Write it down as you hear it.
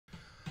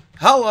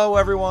Hello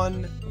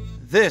everyone,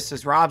 this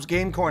is Rob's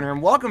Game Corner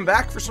and welcome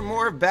back for some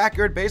more of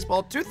Backyard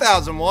Baseball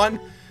 2001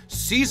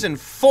 Season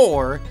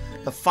 4.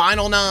 The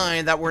final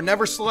 9 that were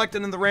never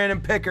selected in the random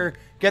picker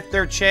get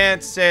their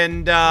chance,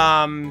 and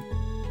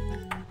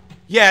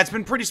yeah, it's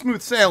been pretty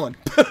smooth sailing.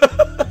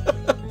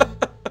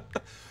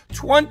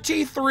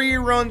 23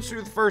 runs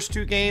through the first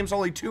 2 games,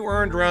 only 2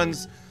 earned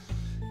runs.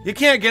 You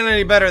can't get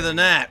any better than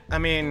that. I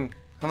mean,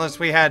 unless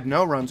we had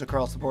no runs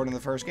across the board in the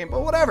first game,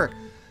 but whatever.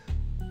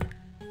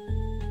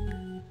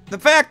 The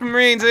fact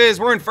remains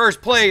is we're in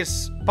first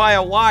place by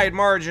a wide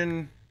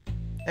margin,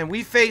 and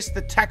we face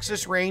the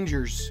Texas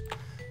Rangers,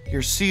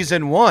 your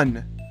Season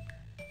 1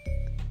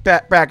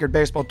 Backyard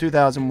Baseball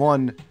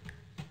 2001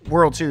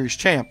 World Series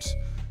champs.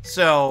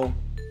 So,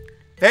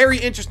 very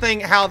interesting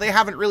how they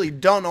haven't really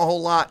done a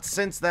whole lot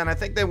since then. I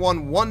think they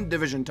won 1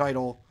 division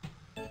title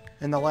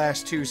in the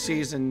last 2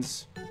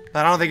 seasons.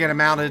 I don't think it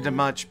amounted to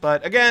much,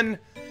 but again,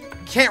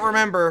 can't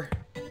remember.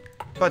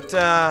 But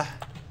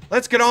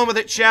let's get on with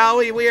it, shall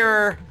we? We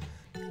are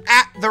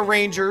at the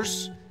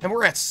Rangers, and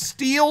we're at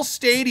Steel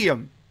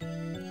Stadium.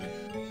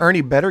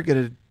 Ernie better get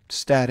a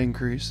stat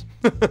increase.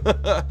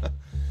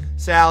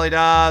 Sally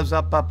Dobbs,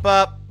 up, up,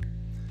 up.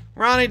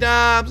 Ronnie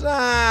Dobbs,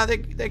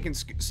 they can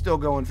still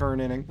go in for an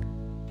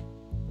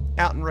inning.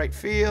 Out in right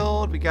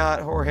field, we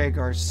got Jorge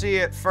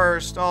Garcia at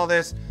first. All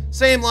this,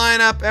 same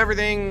lineup,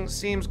 everything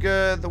seems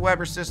good. The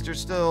Weber sisters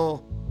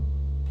still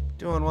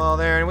doing well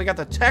there. And we got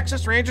the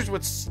Texas Rangers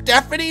with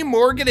Stephanie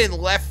Morgan in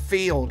left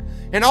field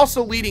and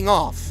also leading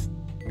off.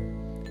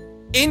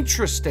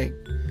 Interesting.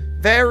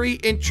 Very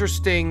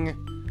interesting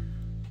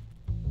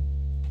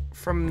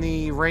from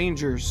the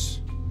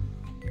Rangers.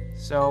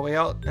 So,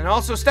 and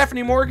also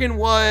Stephanie Morgan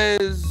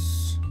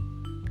was,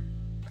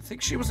 I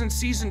think she was in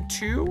Season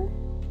 2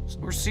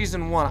 or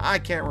Season 1. I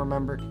can't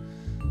remember.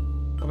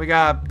 But we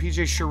got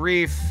PJ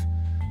Sharif.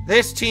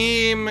 This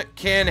team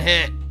can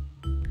hit.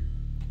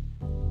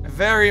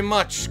 Very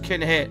much can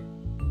hit.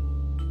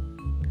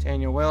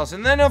 Daniel Willis.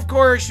 And then, of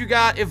course, you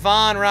got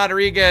Ivan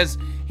Rodriguez.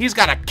 He's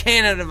got a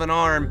cannon of an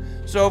arm.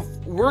 So if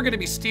we're going to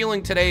be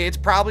stealing today, it's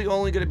probably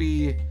only going to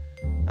be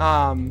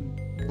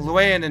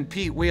Luann and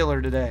Pete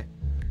Wheeler today.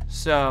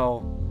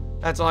 So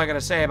that's all I got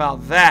to say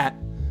about that.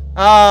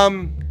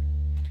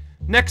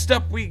 Next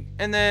up,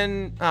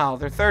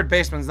 their third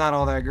baseman's not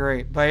all that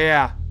great. But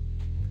yeah,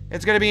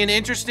 it's going to be an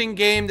interesting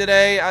game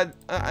today.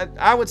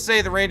 I would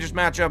say the Rangers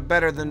match up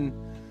better than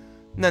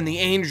the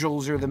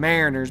Angels or the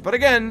Mariners. But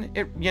again,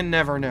 you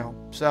never know.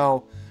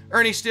 So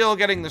Ernie Steele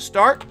getting the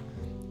start.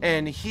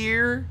 And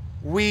here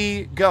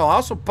we go. I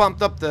also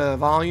bumped up the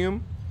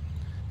volume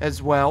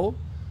as well.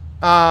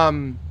 I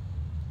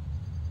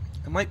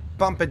might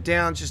bump it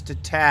down just a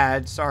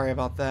tad. Sorry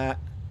about that.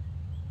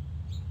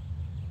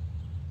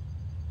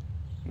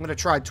 I'm going to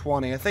try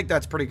 20. I think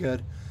that's pretty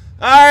good.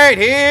 All right,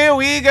 here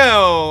we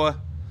go.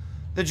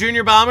 The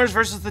Junior Bombers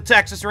versus the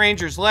Texas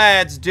Rangers.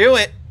 Let's do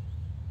it.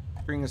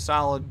 Bring a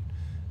solid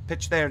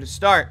pitch there to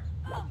start.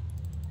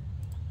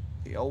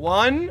 The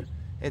 0-1.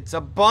 It's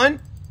a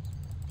bunt.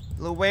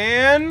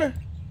 Luann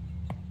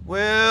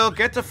will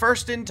get to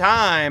first in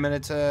time, and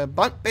it's a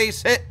bunt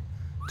base hit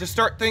to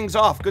start things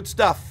off. Good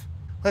stuff.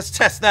 Let's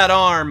test that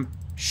arm,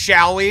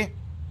 shall we?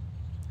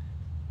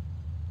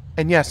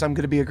 And yes, I'm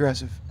going to be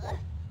aggressive.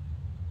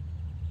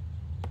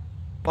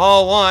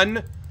 Ball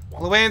 1.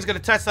 Luann's going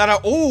to test that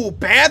out. Ooh,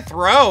 bad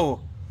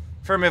throw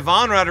from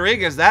Ivan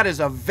Rodriguez. That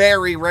is a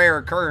very rare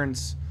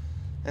occurrence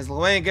as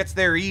Luann gets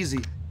there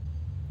easy.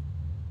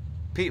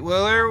 Pete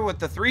Wheeler with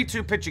the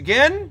 3-2 pitch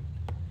again.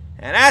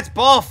 And that's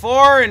ball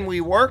 4, and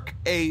we work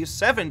a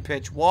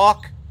 7-pitch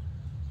walk.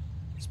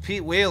 As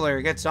Pete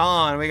Wheeler gets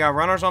on. We got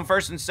runners on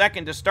first and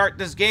second to start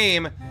this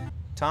game.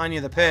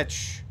 Tanya the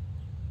pitch.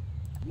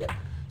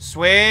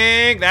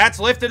 Swing. That's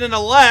lifted into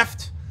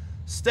left.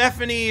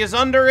 Stephanie is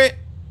under it.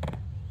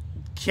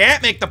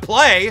 Can't make the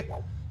play.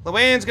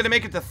 Luann's going to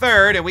make it to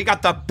third, and we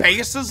got the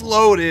bases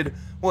loaded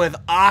with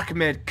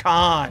Ahmed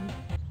Khan.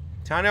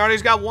 Tanya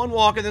already's got 1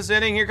 walk in this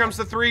inning. Here comes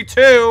the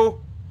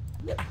 3-2.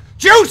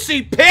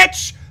 Juicy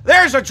pitch.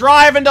 There's a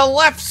drive into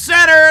left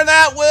center.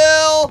 That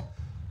will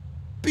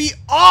be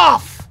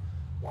off.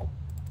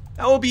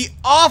 That will be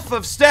off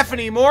of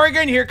Stephanie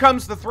Morgan. Here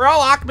comes the throw.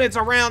 Ahmed's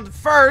around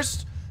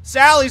first.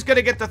 Sally's going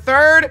to get the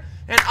third.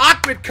 And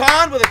Ahmed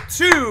Khan with a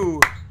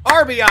 2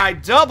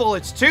 RBI double.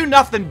 It's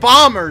 2-0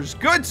 Bombers.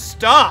 Good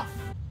stuff.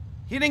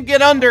 He didn't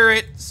get under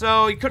it,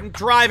 so he couldn't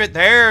drive it.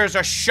 There's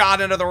a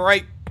shot into the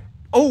right.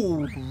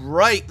 Oh,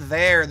 right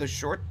there. The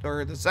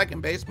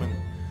second baseman.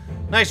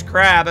 Nice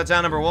grab. That's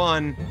out number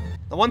 1.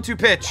 The 1-2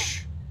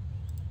 pitch.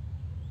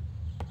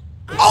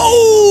 Oh!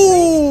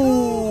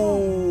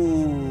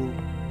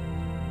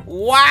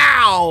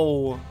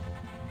 Wow!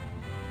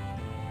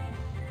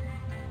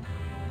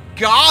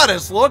 God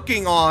is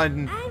looking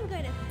on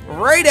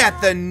right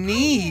at the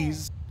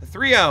knees. The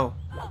 3-0.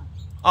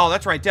 Oh,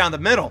 that's right down the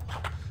middle.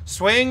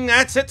 Swing.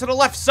 That's it to the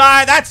left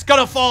side. That's going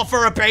to fall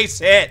for a base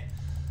hit.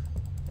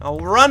 A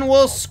run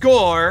will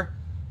score.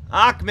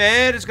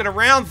 Ahmed is going to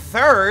round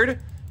third.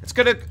 It's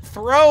going to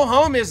throw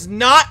home, is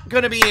not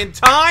going to be in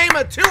time.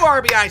 A 2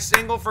 RBI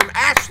single from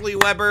Ashley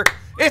Weber.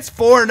 It's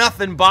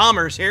 4-0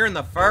 Bombers here in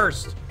the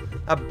first.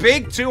 A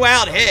big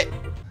 2-out hit.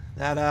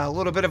 That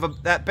little bit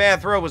of that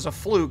bad throw was a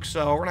fluke,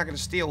 so we're not going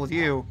to steal with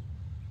you.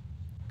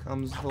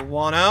 Comes the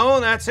 1-0,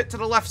 and that's hit to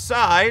the left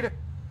side.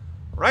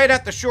 Right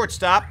at the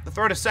shortstop. The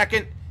throw to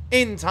second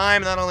in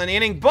time, that'll end the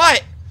inning.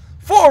 But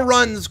 4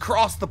 runs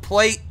cross the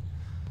plate.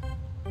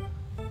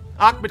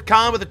 Ahmed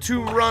Khan with a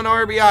 2-run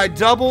RBI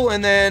double,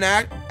 and then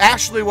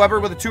Ashley Weber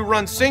with a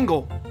 2-run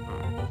single.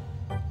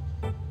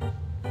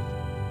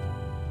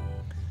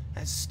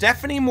 As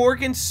Stephanie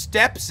Morgan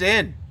steps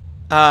in.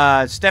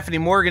 Stephanie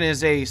Morgan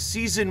is a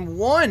Season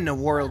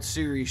 1 World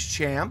Series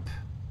champ.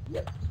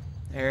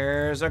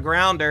 There's a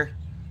grounder.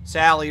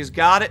 Sally's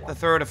got it. The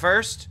throw to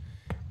first.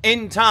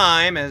 In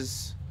time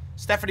as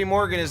Stephanie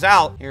Morgan is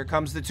out. Here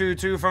comes the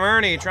 2-2 from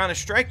Ernie, trying to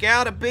strike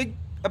out a big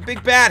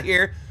bat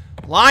here.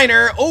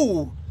 Liner.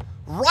 Oh,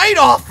 right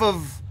off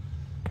of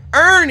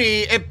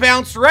Ernie. It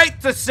bounced right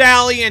to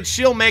Sally, and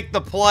she'll make the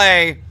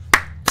play.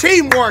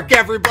 Teamwork,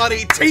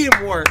 everybody.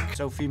 Teamwork.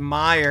 Sophie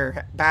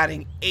Meyer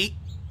batting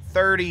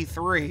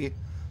 .833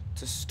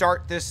 to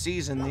start this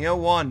season. The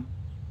 0-1.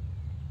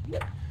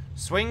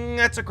 Swing,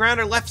 that's a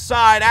grounder left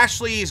side.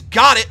 Ashley's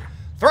got it.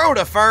 Throw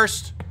to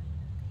first.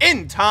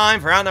 In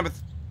time for out number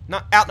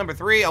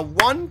 3. A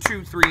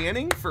 1-2-3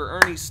 inning for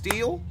Ernie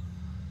Steele.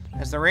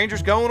 As the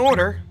Rangers go in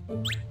order.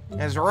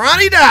 As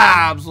Ronnie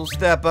Dobbs will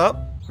step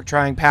up. We're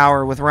trying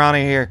power with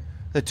Ronnie here.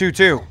 The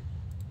 2-2.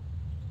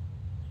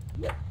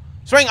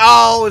 Swing,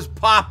 oh, is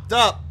popped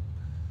up.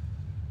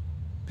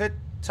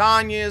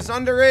 Tanya's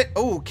under it.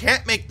 Oh,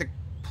 can't make the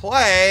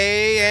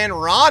play. And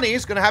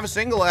Ronnie's going to have a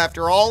single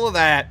after all of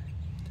that.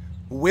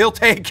 We'll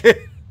take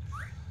it.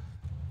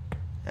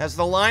 As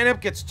the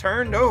lineup gets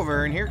turned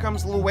over, and here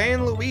comes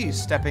Luann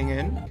Louise stepping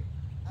in.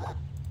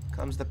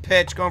 Comes the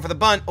pitch, going for the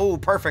bunt. Oh,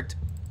 perfect.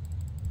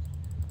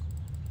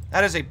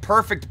 That is a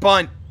perfect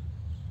bunt.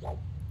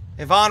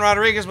 Yvonne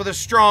Rodriguez with a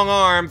strong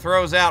arm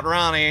throws out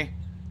Ronnie,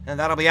 and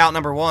that'll be out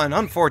number 1.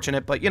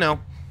 Unfortunate, but you know.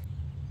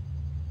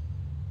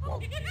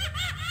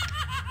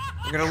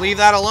 We're going to leave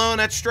that alone.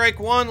 That's strike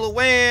 1,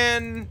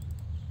 Luann.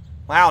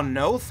 Wow,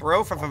 no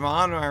throw for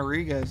Yvonne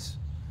Rodriguez.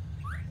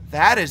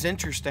 That is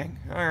interesting.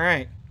 All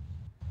right.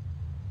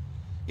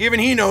 Even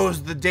he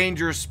knows the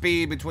dangerous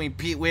speed between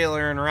Pete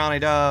Wheeler and Ronnie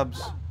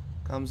Dobbs.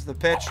 Comes the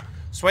pitch.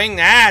 Swing,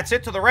 that's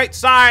it to the right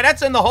side.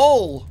 That's in the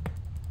hole.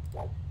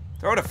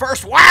 Throw to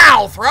first.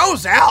 Wow,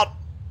 throws out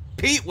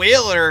Pete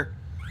Wheeler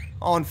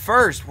on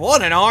first.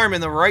 What an arm in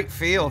the right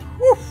field.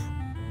 Whew.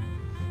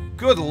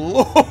 Good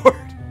Lord.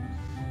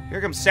 Here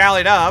comes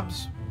Sally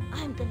Dobbs.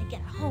 I'm gonna get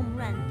a home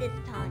run this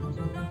time.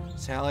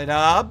 Sally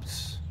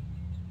Dobbs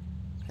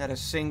had a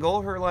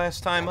single her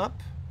last time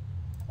up.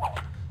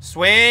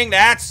 Swing,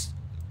 it's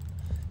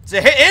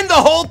a hit in the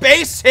hole,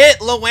 base hit.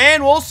 Luann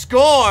will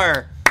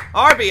score.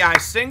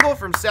 RBI single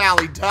from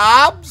Sally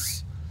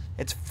Dobbs.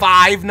 It's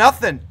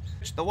 5-0.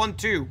 The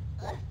 1-2.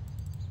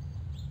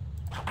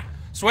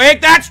 Swing,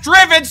 that's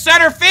driven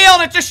center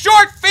field. It's a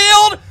short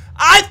field.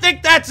 I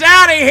think that's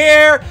out of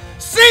here.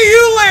 See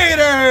you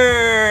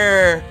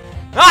later.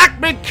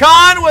 Ahmed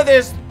Khan with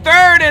his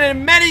 3rd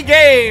in many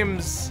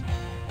games.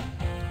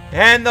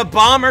 And the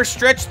Bombers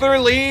stretch their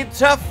lead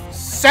to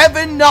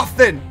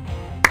 7-0.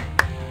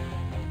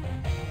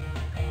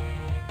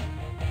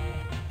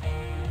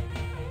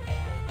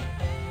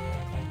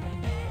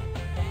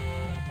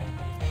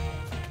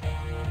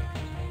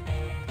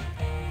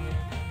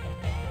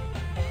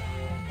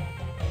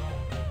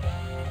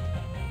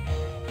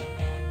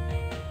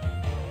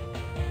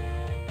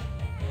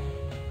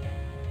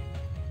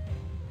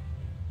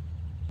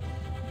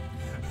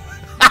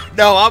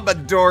 No, I'm a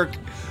dork,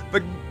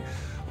 but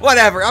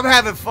whatever. I'm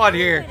having fun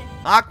here.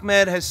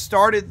 Ahmed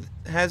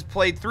has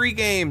played 3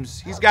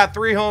 games. He's got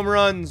 3 home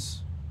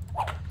runs.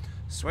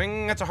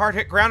 Swing, that's a hard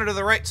hit grounder to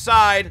the right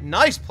side.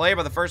 Nice play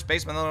by the first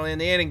baseman in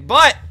the inning,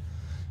 but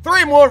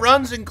 3 more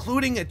runs,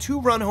 including a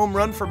 2-run home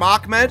run from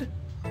Ahmed.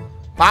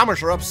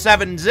 Bombers are up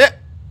 7-0.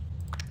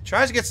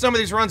 Tries to get some of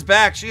these runs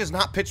back. She has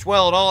not pitched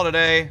well at all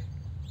today.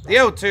 The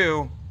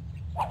 0-2.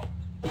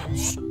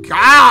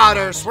 Got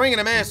her. Swing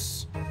and a miss.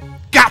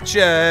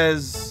 Gotcha,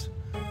 as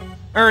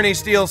Ernie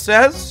Steele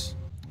says.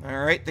 All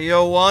right, the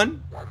 0-1.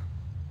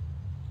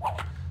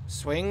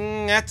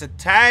 Swing, that's a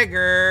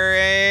tagger,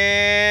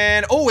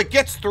 and oh, it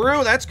gets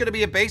through. That's going to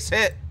be a base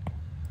hit.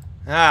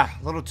 Ah,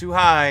 a little too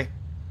high.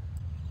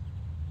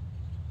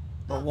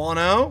 The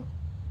 1-0.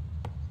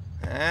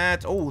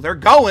 That's, oh, they're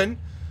going.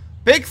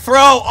 Big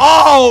throw.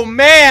 Oh,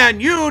 man,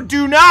 you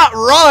do not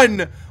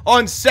run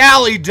on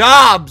Sally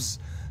Dobbs.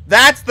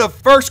 That's the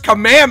first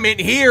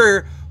commandment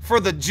here for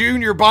the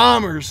Junior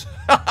Bombers.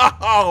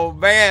 Oh,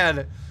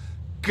 man.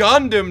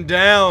 Gunned him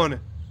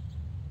down.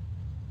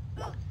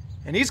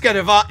 And she's got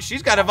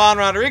Yvonne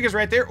Rodriguez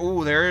right there.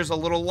 Ooh, there's a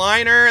little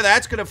liner.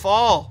 That's going to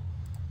fall.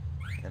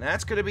 And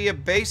that's going to be a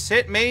base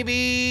hit,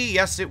 maybe.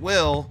 Yes, it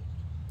will.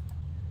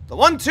 The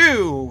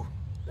 1-2.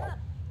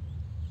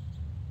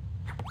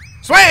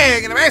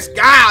 Swing and a miss.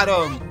 Got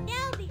him.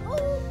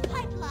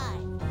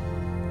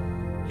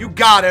 You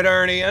got it,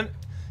 Ernie. And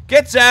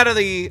gets out of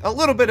a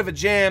little bit of a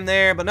jam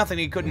there, but nothing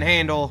he couldn't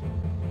handle.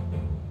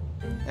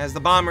 As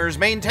the Bombers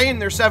maintain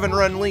their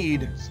 7-run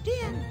lead.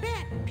 Stand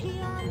back,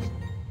 peons.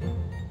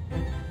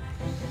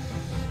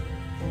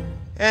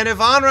 And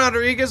Ivan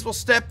Rodriguez will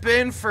step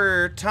in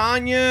for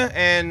Tanya,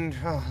 and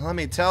let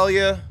me tell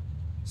you,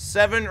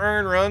 7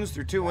 earned runs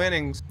through 2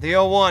 innings. The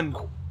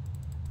 0-1.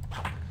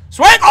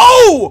 Swing!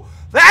 Oh!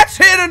 That's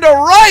hit into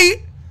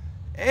right!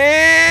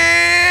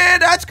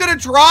 And that's going to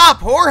drop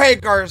Jorge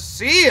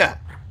Garcia.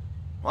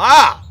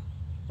 Wow.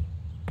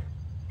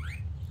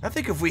 I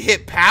think if we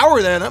hit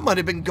power then, that might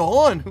have been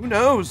gone. Who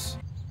knows?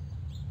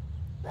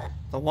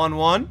 The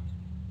 1-1.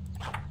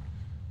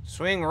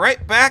 Swing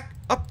right back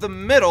up the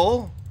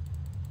middle.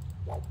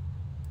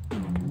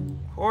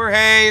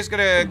 Jorge is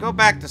going to go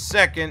back to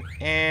second,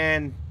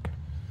 and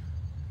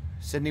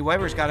Sidney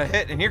Weber's got a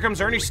hit, and here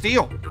comes Ernie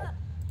Steele.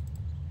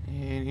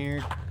 And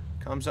here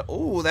comes a,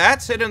 oh,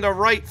 that's hit into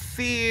right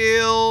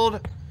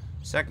field.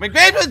 Zach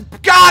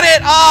McBain got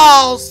it.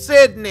 Oh,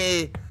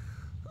 Sidney.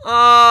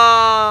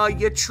 Oh,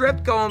 you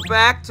tripped going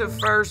back to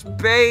first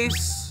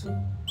base.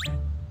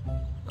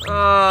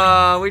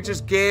 Oh, we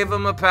just gave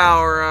him a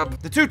power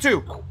up. The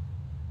 2-2.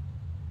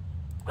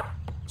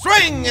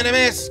 Swing and a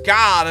miss.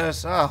 Got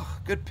us. Oh,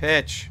 good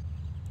pitch.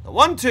 The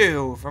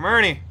 1-2 from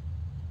Ernie.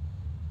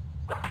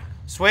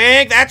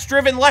 Swing. That's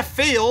driven left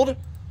field.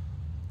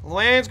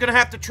 Luann's going to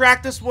have to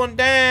track this one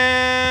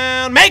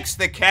down. Makes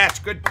the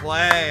catch. Good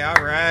play.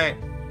 All right.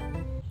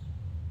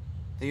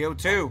 The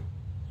 0-2.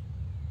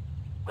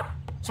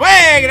 Swing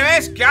and a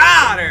miss.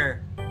 Got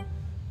her.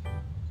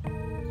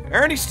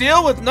 Ernie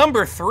Steele with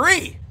number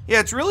 3.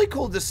 Yeah, it's really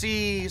cool to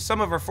see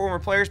some of our former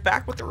players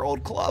back with their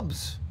old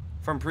clubs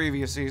from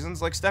previous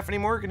seasons, like Stephanie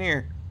Morgan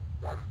here.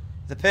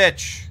 The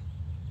pitch.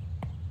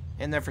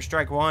 In there for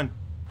strike 1.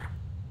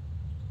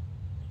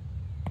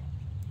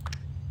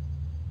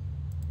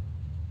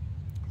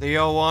 The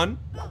 0-1.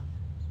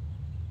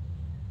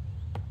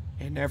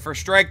 In there for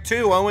strike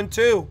 2,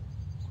 0-2.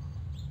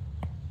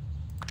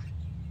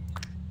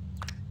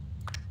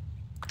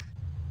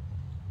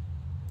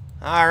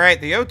 All right,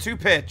 the 0-2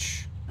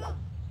 pitch.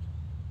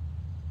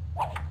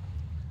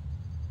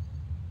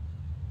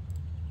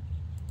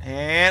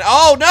 And,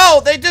 oh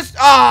no, they just,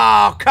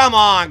 oh, come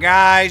on,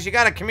 guys. You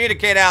got to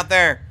communicate out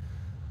there.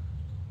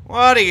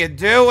 What are you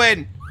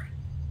doing?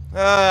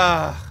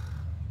 Ernie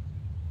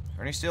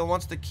Steele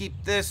wants to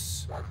keep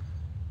this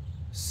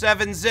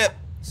 7-zip.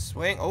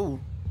 Swing,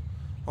 oh.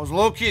 I was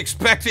low-key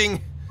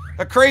expecting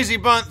a crazy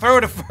bunt throw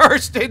to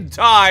first in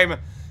time.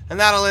 And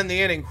that'll end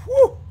the inning.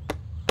 Whew.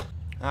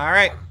 All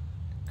right.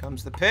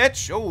 Comes the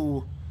pitch.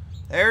 Oh,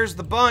 there's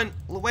the bunt.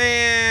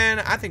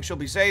 Luann, I think she'll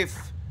be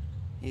safe.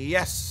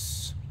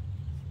 Yes.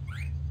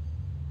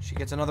 She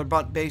gets another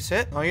bunt base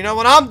hit. Oh, you know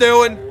what I'm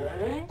doing.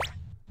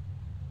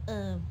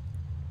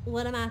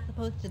 What am I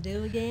supposed to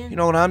do again? You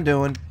know what I'm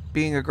doing.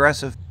 Being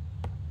aggressive.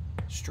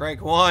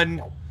 Strike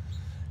 1.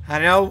 I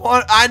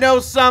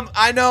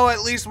know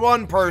at least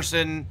one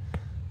person.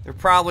 They're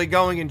probably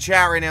going in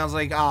chat right now. It's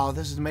like, oh,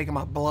 this is making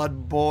my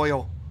blood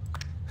boil.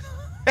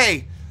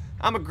 Hey,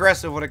 I'm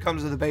aggressive when it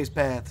comes to the base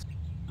paths.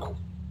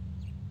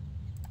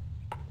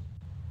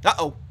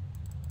 Uh-oh.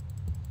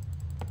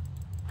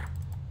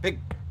 Big.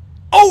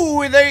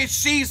 Oh,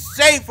 she's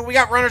safe. We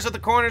got runners at the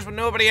corners with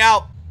nobody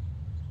out.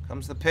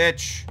 Comes the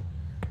pitch.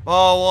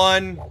 Ball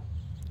 1.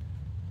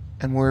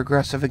 And we're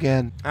aggressive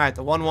again. All right,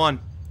 the 1-1.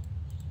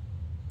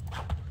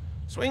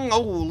 Swing.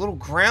 Oh, little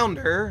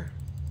grounder.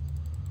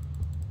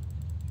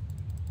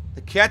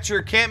 The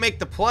catcher can't make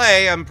the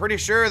play. I'm pretty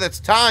sure that's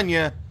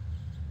Tanya.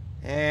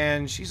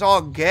 And she's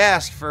all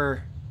gassed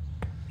for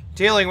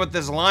dealing with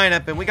this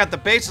lineup. And we got the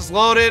bases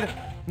loaded.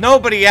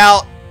 Nobody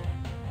out.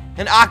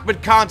 And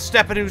Ahmed Khan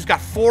stepping in, who's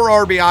got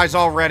 4 RBIs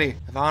already.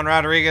 Ivan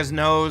Rodriguez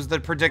knows the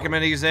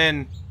predicament he's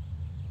in.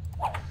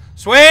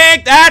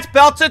 Swing! That's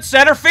belted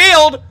center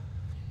field.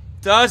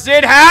 Does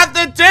it have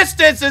the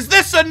distance? Is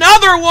this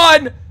another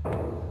one?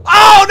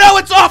 Oh, no,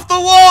 it's off the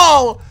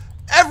wall.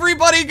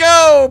 Everybody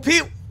go.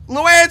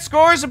 Luann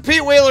scores and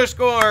Pete Wheeler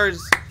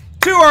scores.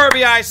 2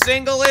 RBI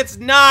single. It's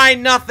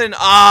 9-0.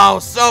 Oh,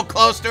 so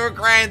close to a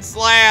grand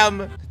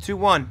slam.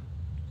 2-1.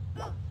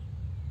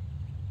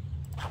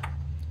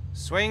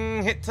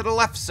 Swing hit to the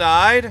left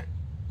side.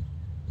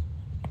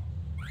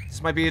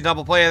 This might be a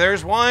double play.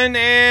 There's one,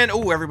 and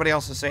oh, everybody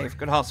else is safe.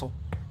 Good hustle.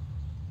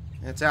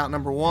 That's out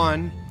number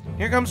 1.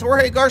 Here comes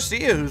Jorge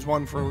Garcia, who's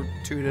 1 for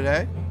 2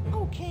 today.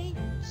 Okay,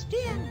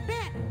 stand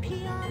back,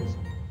 peons.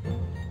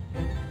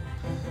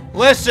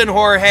 Listen,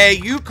 Jorge,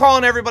 you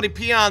calling everybody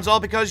peons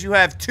all because you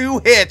have 2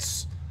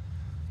 hits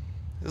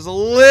is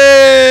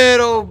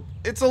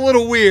it's a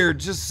little weird.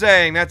 Just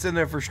saying. That's in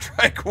there for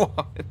strike 1.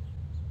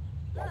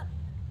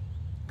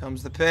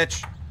 Comes the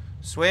pitch.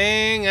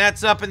 Swing.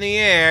 That's up in the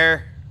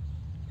air.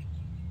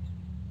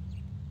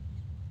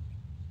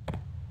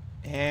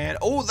 And,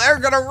 oh, they're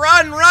going to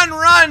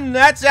run.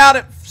 That's out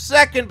at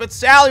second, but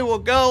Sally will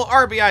go.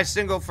 RBI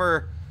single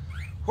for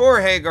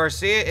Jorge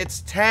Garcia.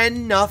 It's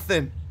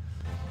 10-0.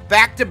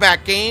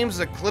 Back-to-back games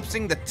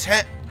eclipsing the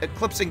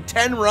eclipsing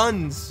 10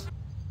 runs.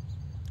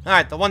 All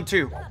right, the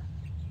 1-2.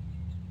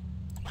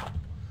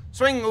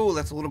 Swing. Ooh,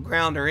 that's a little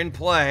grounder in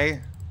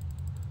play.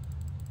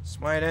 This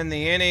might end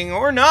the inning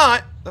or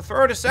not. The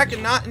throw to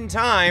second not in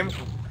time,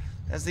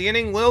 as the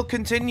inning will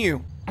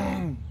continue.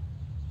 Comes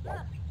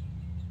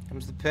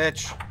the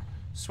pitch.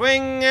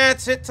 Swing.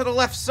 That's hit to the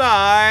left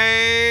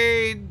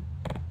side.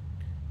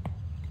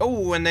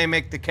 Oh, and they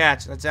make the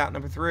catch. That's out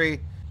number 3.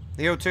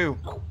 The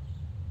 0-2.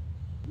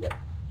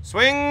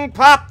 Swing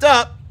popped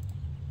up.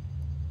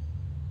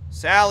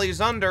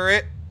 Sally's under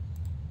it.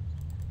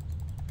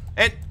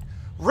 And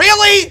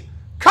really?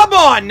 Come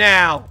on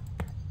now.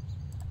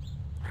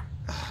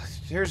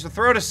 Here's the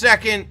throw to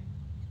second.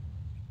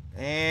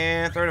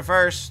 And throw to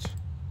first.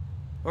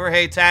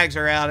 Jorge tags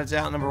her out. It's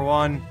out number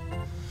 1.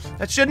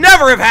 That should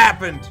never have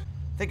happened.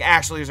 I think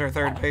Ashley's our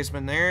third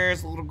baseman.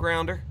 There's a little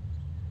grounder.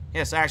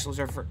 Yes, Ashley's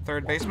our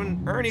third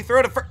baseman. Ernie,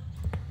 throw to first.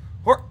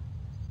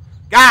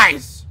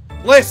 Guys,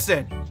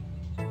 listen.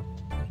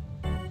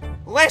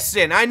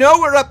 Listen, I know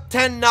we're up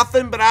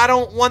 10-0, but I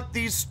don't want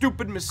these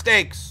stupid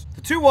mistakes.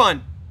 The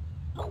 2-1.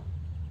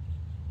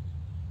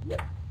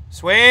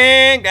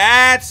 Swing.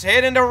 That's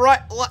hit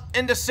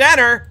into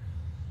center.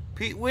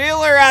 Pete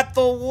Wheeler at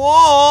the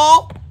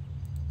wall.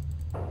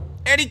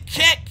 And he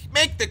can't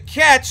make the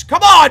catch.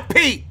 Come on,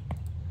 Pete.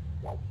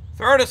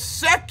 Throw to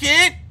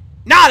second.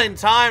 Not in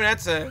time.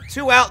 That's a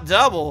 2-out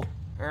double.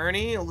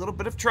 Ernie, a little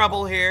bit of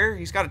trouble here.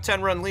 He's got a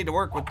 10-run lead to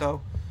work with,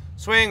 though.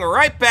 Swing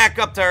right back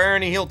up to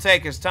Ernie. He'll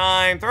take his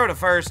time. Throw to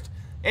first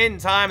in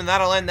time, and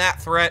that'll end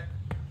that threat.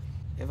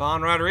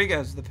 Ivan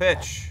Rodriguez, the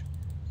pitch.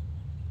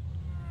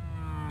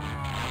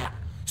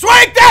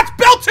 Swing! That's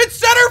belted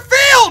center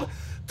field!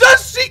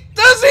 Does he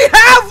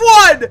have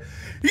one?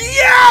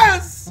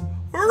 Yes!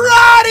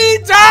 Ronnie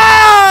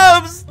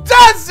Dobbs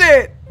does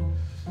it!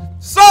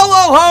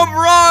 Solo home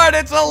run.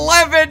 It's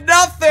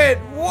 11-0.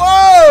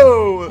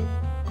 Whoa!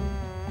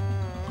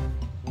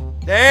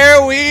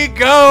 There we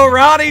go,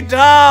 Ronnie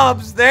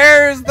Dobbs.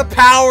 There's the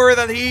power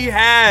that he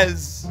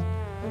has.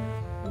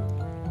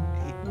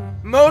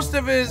 Most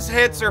of his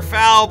hits are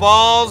foul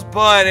balls,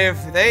 but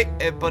if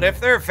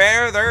they're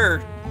fair,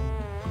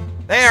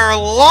 they are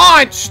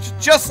launched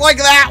just like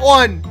that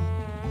one.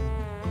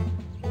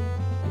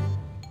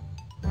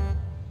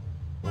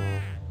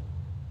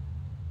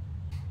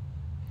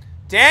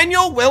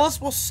 Daniel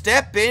Willis will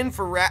step in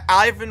for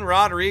Ivan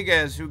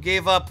Rodriguez, who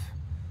gave up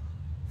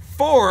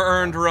 4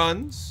 earned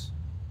runs.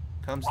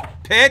 Comes the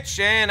pitch,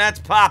 and that's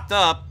popped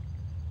up.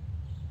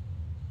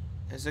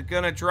 Is it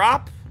going to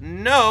drop?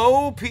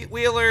 No. Pete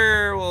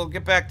Wheeler will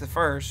get back to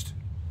first,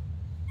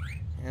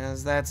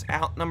 as that's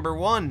out number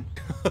 1.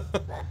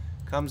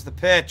 Comes the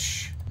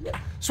pitch.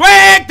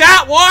 Swing!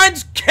 That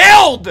one's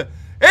killed!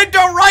 Into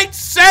right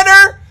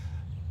center!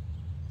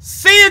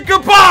 See you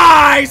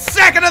goodbye!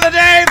 Second of the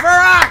day for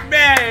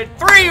Ahmed!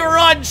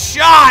 3-run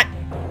shot!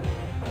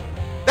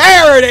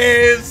 There it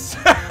is!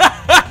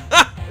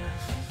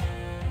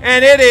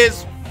 And it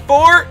is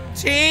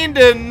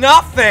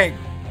 14-0.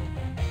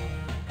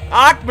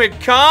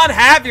 Ahmed Khan,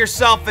 have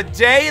yourself a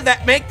day.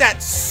 Make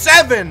that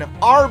 7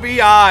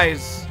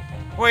 RBIs.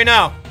 Wait,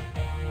 no.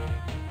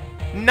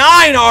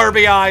 9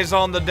 RBIs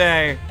on the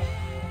day.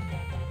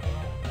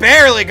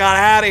 Barely got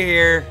out of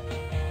here.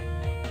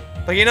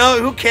 But you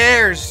know, who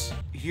cares?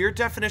 Your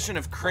definition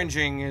of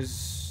cringing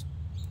is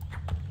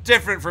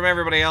different from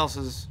everybody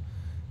else's.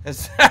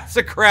 That's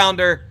a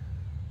grounder.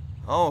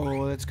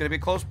 Oh, it's going to be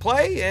close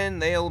play,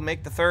 and they'll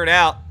make the 3rd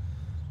out.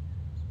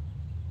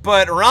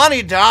 But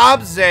Ronnie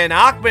Dobbs and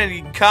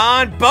Ahmed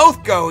Khan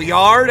both go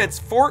yard. It's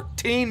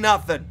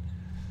 14-0.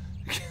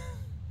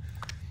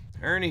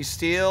 Ernie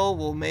Steele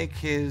will make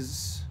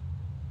his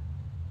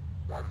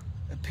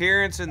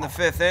appearance in the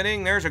 5th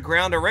inning. There's a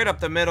grounder right up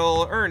the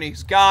middle.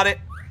 Ernie's got it.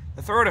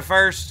 The throw to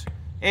first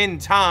in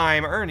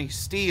time. Ernie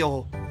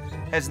Steele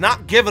has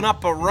not given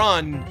up a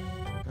run.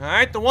 All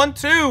right, the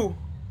 1-2.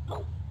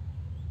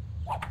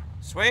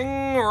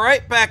 Swing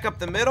right back up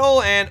the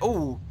middle, and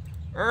ooh,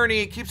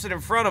 Ernie keeps it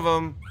in front of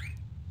him.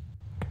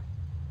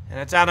 And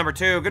it's out number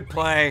 2. Good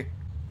play.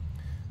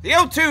 The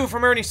 0-2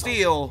 from Ernie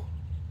Steele.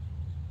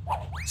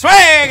 Swing,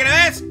 and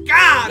that's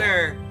got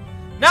her.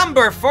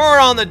 Number 4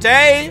 on the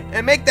day,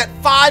 and make that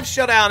 5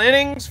 shutout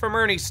innings from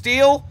Ernie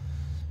Steele.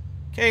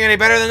 Can't get any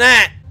better than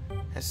that.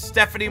 As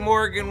Stephanie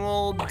Morgan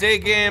will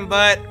dig in,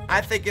 but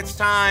I think it's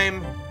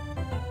time.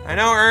 I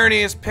know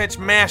Ernie has pitched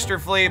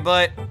masterfully,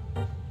 but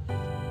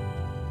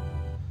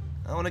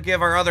I want to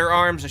give our other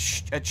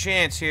arms a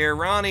chance here.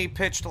 Ronnie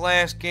pitched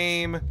last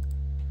game,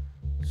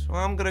 so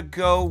I'm going to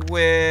go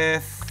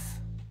with...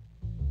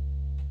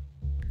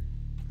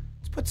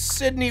 Let's put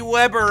Sydney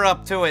Weber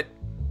up to it.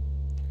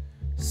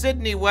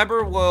 Sydney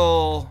Weber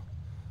will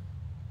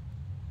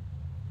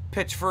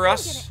pitch for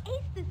us.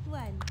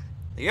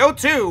 The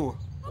 0-2.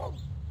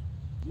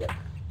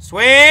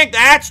 Swing.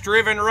 That's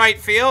driven right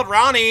field.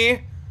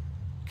 Ronnie,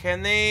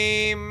 can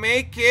they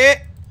make it?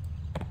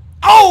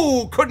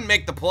 Oh, couldn't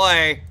make the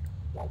play.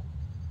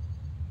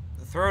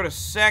 The throw to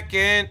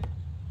second.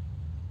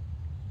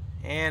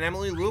 And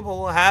Emily Lubel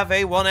will have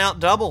a 1-out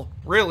double.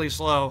 Really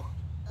slow.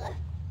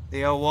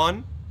 The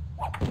 0-1.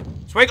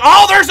 Swing.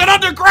 Oh, there's an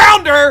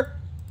undergrounder!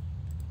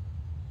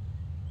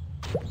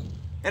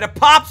 And it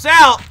pops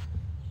out.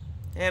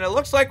 And it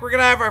looks like we're going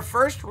to have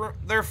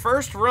their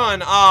first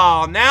run.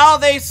 Oh, now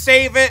they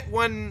save it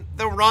when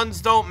the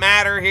runs don't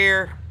matter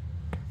here.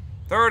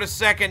 Throw to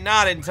second,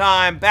 not in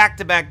time.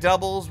 Back-to-back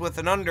doubles with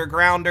an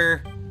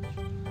undergrounder.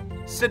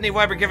 Sydney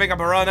Weber giving up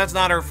a run. That's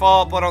not her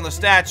fault, but on the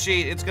stat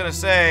sheet, it's going to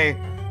say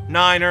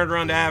 9 earned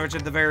run to average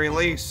at the very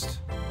least.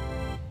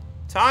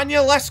 Tanya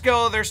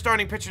Lesko, their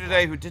starting pitcher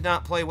today, who did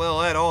not play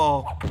well at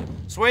all.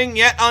 Swing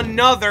yet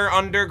another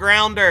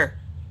undergrounder.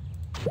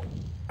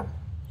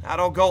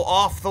 That'll go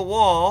off the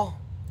wall.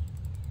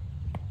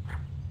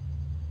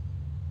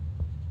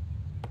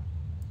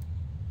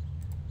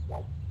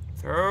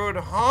 Third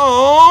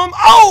home.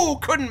 Oh,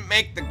 couldn't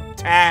make the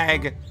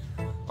tag.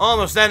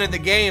 Almost ended the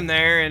game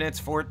there, and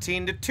it's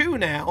 14-2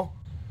 now. All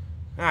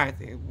right,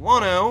 the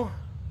 1-0.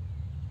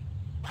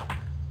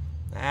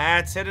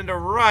 That's hit into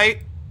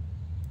right.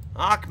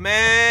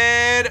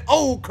 Ahmed.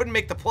 Oh, couldn't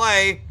make the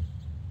play.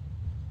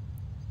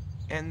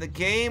 And the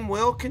game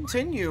will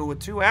continue with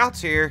 2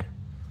 outs here.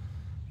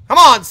 Come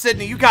on,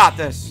 Sydney, you got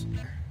this.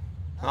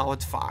 Oh,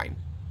 it's fine.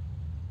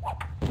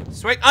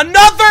 Swing.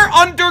 Another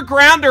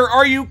undergrounder.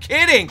 Are you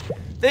kidding?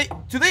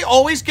 Do they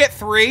always get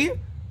 3?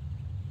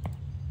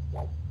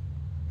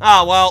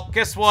 Oh, well,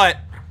 guess what?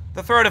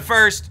 The throw to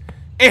first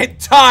in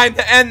time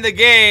to end the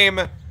game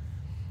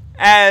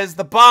as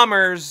the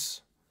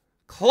Bombers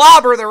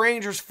clobber the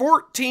Rangers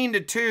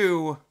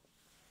 14-2.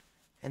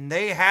 And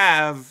they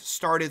have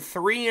started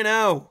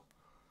 3-0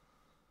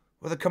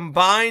 with a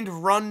combined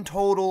run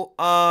total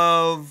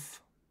of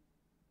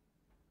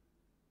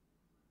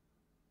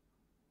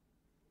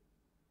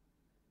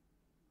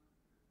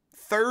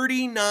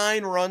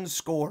 39 runs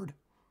scored.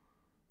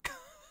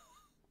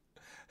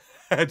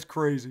 That's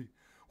crazy.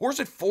 Or is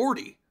it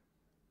 40?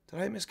 Did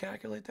I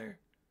miscalculate there?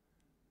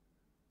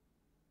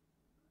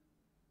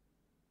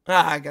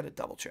 I got to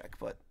double check,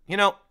 but, you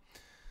know,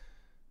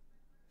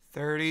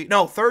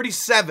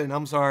 37.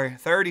 I'm sorry.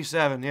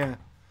 37, yeah.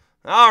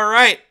 All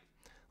right.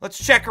 Let's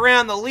check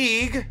around the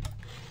league.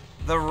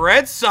 The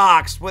Red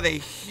Sox with a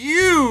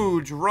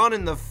huge run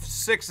in the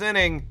 6th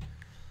inning.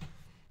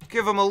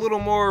 Give them a little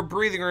more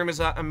breathing room as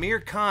Amir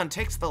Khan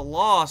takes the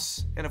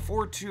loss in a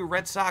 4-2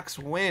 Red Sox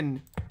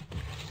win.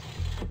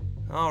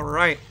 All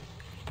right.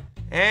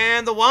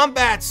 And the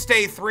Wombats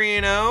stay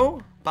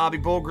 3-0. Bobby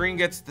Bullgreen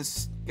gets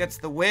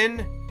the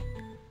win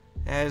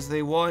as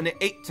they won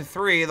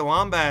 8-3. The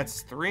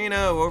Wombats 3-0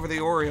 over the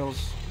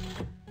Orioles.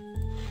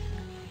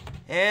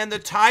 And the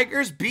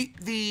Tigers beat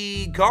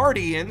the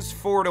Guardians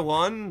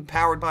 4-1,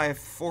 powered by a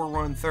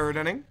 4-run 3rd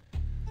inning.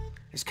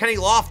 As Kenny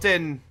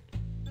Lofton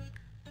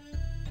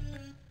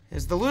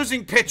is the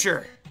losing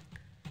pitcher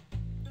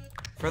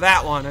for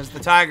that one, as the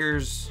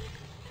Tigers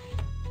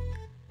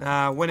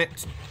win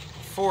it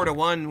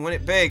 4-1, win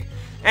it big.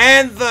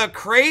 And the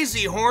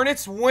Crazy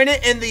Hornets win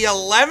it in the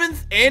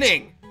 11th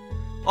inning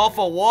off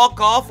a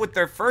walk-off with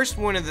their first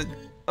win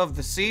of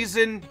the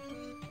season.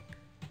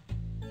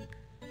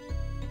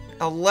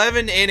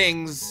 11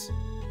 innings,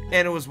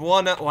 and it was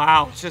 1.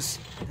 Wow,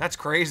 that's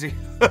crazy.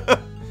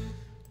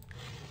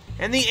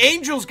 And the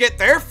Angels get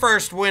their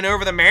first win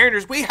over the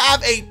Mariners. We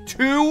have a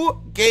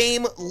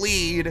 2-game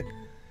lead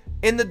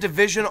in the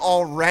division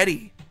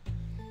already.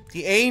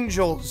 The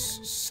Angels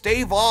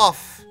stave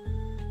off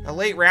a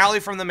late rally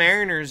from the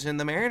Mariners, and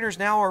the Mariners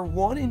now are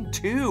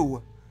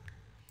 1-2.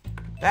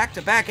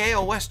 Back-to-back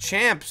AL West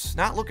champs.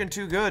 Not looking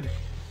too good.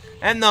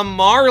 And the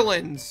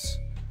Marlins,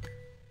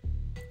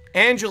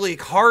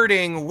 Angelique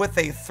Harding with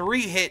a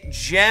 3-hit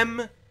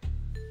gem,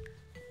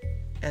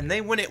 and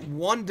they win it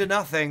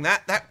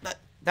 1-0.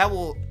 That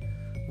will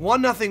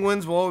 1-0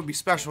 wins will always be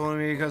special to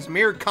me because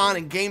Amir Khan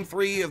in Game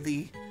 3 of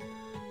the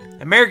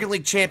American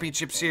League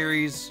Championship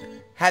Series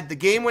had the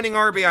game-winning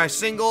RBI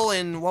single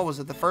in, what was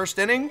it, the 1st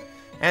inning,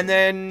 and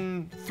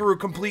then threw a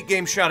complete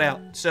game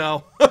shutout.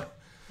 So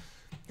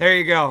there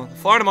you go. The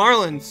Florida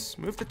Marlins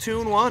move to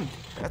 2-1.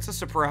 That's a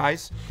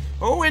surprise.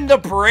 Oh, and the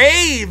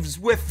Braves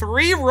with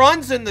 3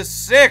 runs in the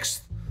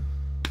 6th,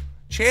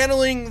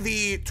 channeling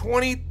the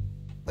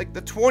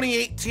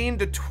 2018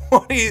 to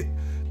 2022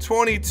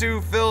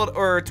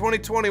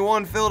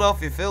 2021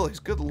 Philadelphia Phillies.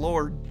 Good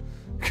Lord.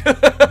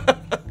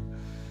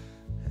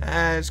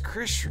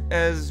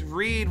 As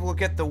Reed will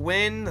get the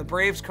win, the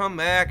Braves come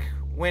back,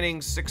 winning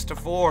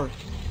 6-4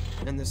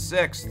 in the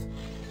 6th.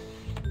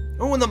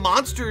 Oh, and the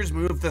Monsters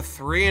move to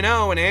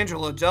 3-0, and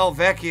Angela Del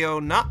Vecchio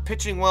not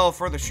pitching well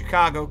for the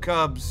Chicago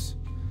Cubs.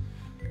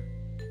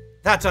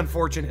 That's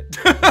unfortunate.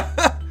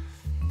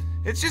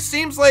 It just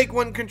seems like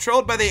when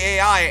controlled by the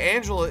AI,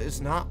 Angela is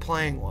not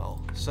playing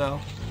well. So,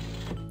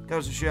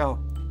 goes to show.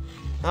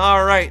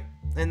 All right,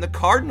 and the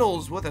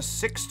Cardinals with a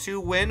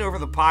 6-2 win over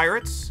the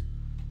Pirates.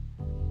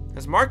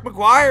 As Mark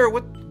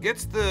McGwire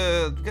gets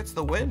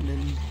the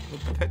win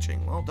with the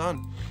pitching. Well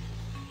done.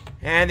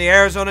 And the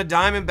Arizona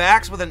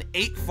Diamondbacks with an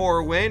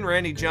 8-4 win.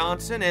 Randy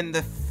Johnson and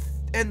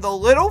And the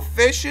Little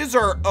Fishes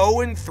are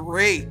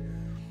 0-3.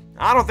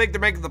 I don't think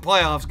they're making the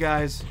playoffs,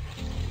 guys.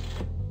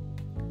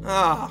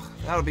 Ah,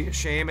 that'll be a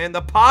shame. And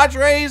the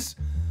Padres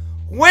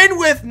win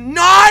with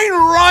 9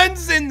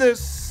 runs in the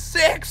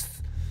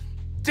 6th.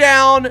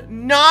 Down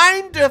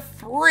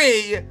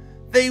 9-3.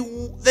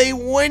 They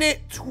win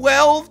it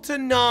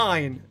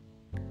 12-9.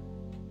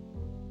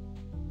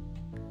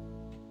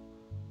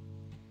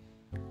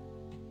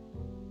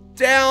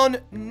 Down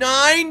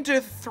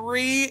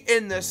 9-3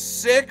 in the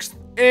 6th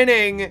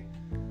inning.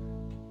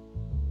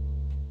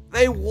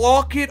 They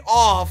walk it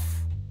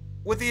off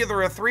with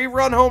either a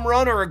 3-run home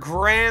run or a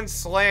grand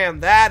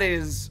slam. That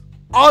is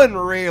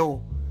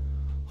unreal.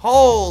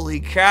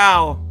 Holy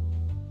cow.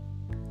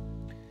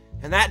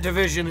 And that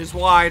division is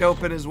wide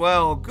open as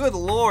well. Good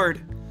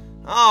Lord.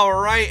 All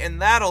right,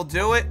 and that'll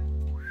do it.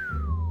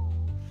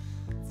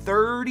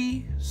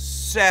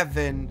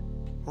 37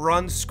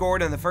 runs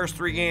scored in the first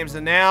 3 games,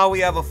 and now we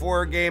have a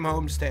 4-game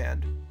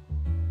homestand.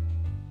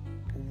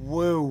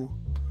 Woo.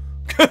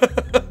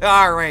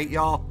 All right,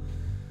 y'all.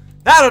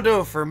 That'll do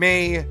it for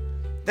me.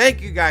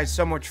 Thank you guys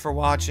so much for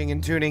watching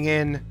and tuning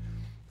in.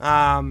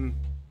 To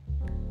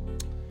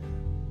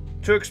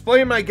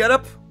explain my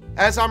getup,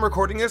 as I'm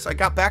recording this, I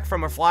got back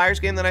from a Flyers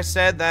game that I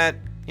said that,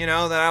 you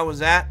know, that I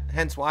was at.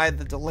 Hence why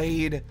the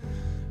delayed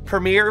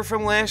premiere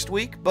from last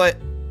week. But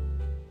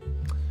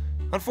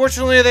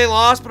unfortunately, they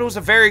lost, but it was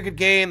a very good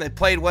game. They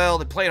played well.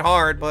 They played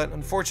hard. But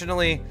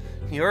unfortunately,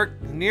 New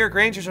York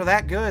Rangers are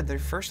that good. They're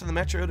first in the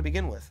Metro to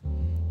begin with.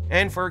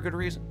 And for a good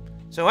reason.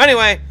 So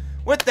anyway,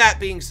 with that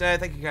being said,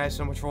 thank you guys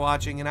so much for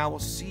watching, and I will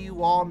see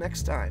you all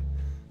next time.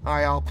 All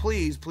right, y'all,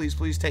 please, please,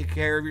 please take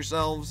care of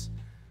yourselves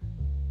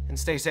and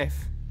stay safe.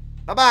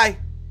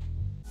 Bye-bye.